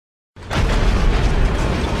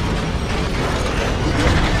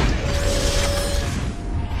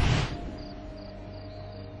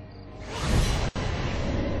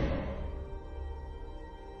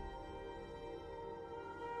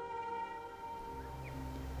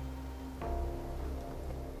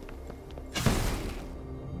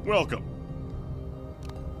Welcome.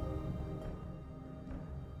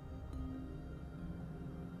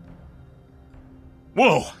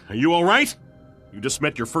 Whoa, are you alright? You just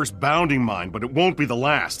met your first bounding mine, but it won't be the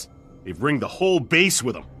last. They've ringed the whole base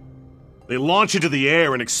with them. They launch into the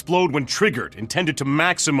air and explode when triggered, intended to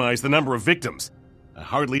maximize the number of victims. I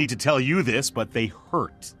hardly need to tell you this, but they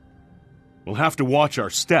hurt. We'll have to watch our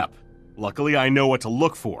step. Luckily, I know what to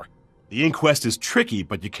look for. The Inquest is tricky,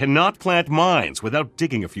 but you cannot plant mines without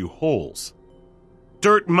digging a few holes.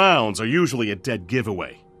 Dirt mounds are usually a dead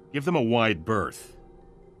giveaway. Give them a wide berth.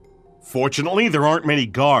 Fortunately, there aren't many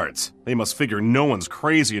guards. They must figure no one's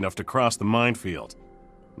crazy enough to cross the minefield.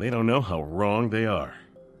 They don't know how wrong they are.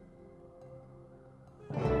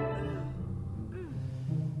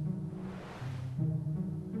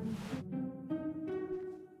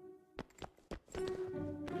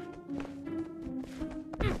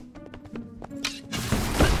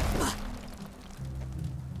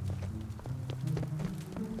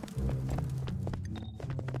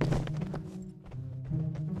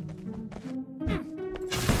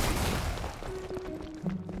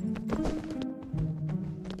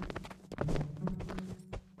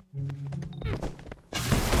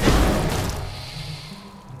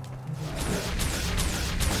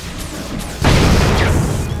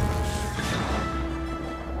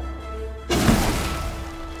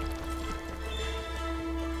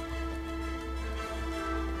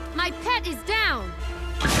 My pet is down!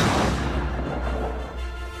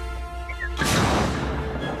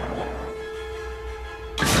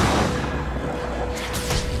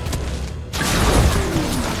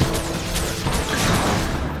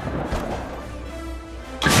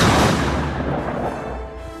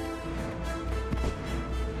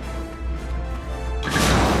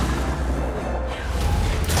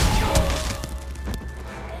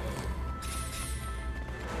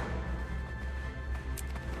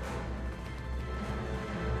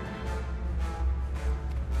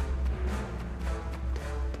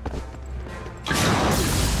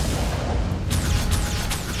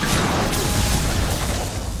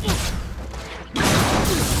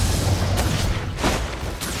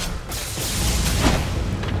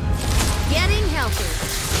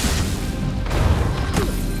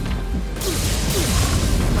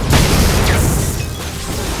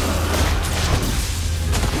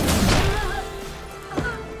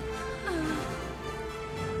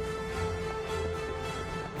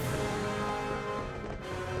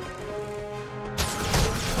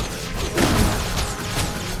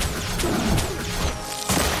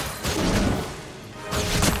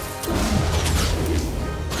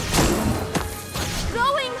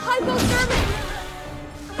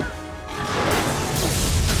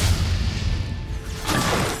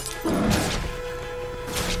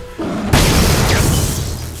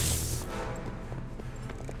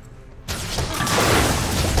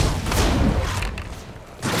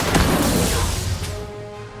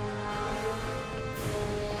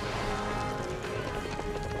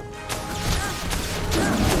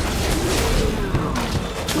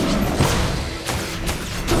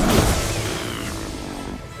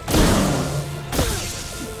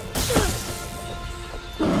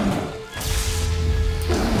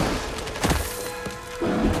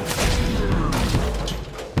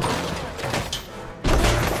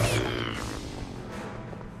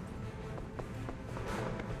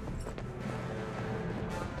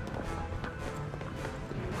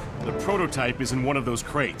 The prototype is in one of those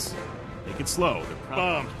crates. Take it slow. They're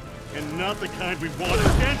bombed, and not the kind we want.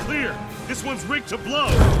 Stand clear! This one's rigged to blow!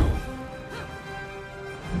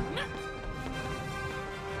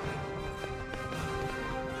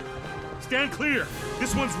 Stand clear!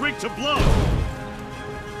 This one's rigged to blow!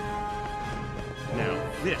 Now,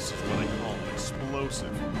 this is what I call an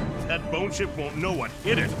explosive. That bone chip won't know what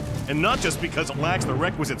hit it, and not just because it lacks the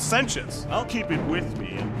requisite sentience. I'll keep it with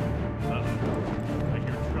me and... I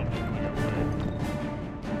hear trouble coming your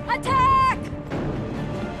way. Attack!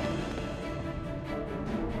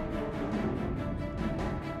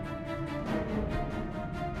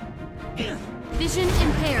 Vision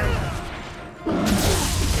impaired.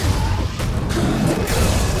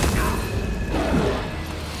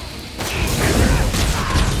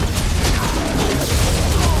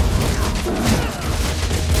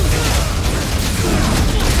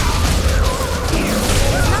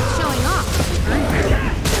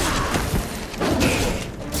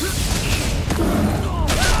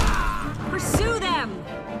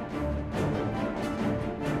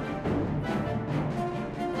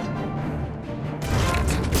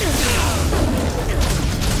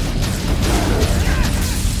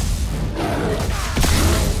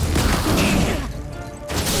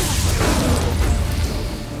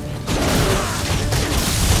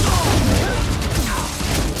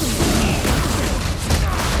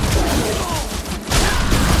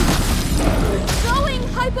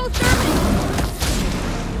 Hypothermic!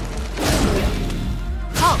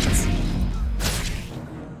 Halt!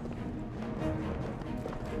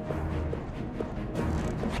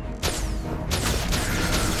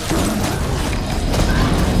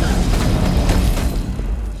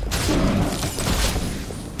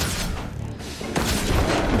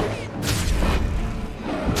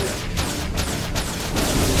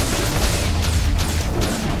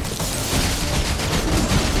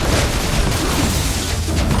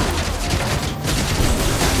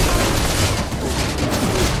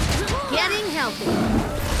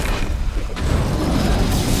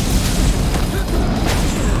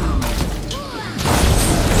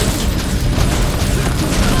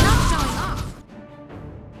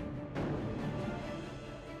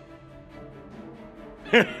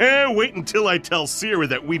 Wait until I tell Sierra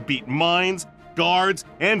that we beat mines, guards,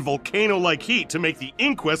 and volcano-like heat to make the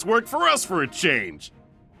Inquest work for us for a change.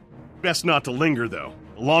 Best not to linger, though.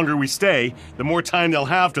 The longer we stay, the more time they'll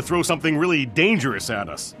have to throw something really dangerous at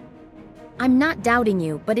us. I'm not doubting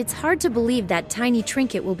you, but it's hard to believe that tiny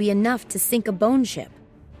trinket will be enough to sink a bone ship.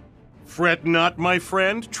 Fret not, my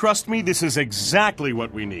friend. Trust me, this is exactly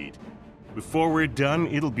what we need. Before we're done,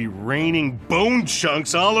 it'll be raining bone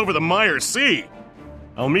chunks all over the Mire Sea.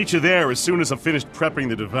 I'll meet you there as soon as I've finished prepping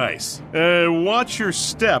the device. Watch your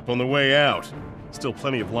step on the way out. Still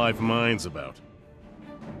plenty of live mines about.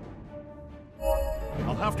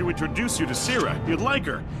 I'll have to introduce you to Sierra. You'd like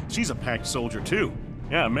her. She's a packed soldier, too.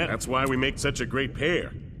 Yeah, man, that's why we make such a great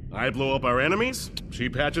pair. I blow up our enemies, she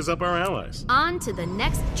patches up our allies. On to the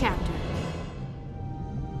next chapter.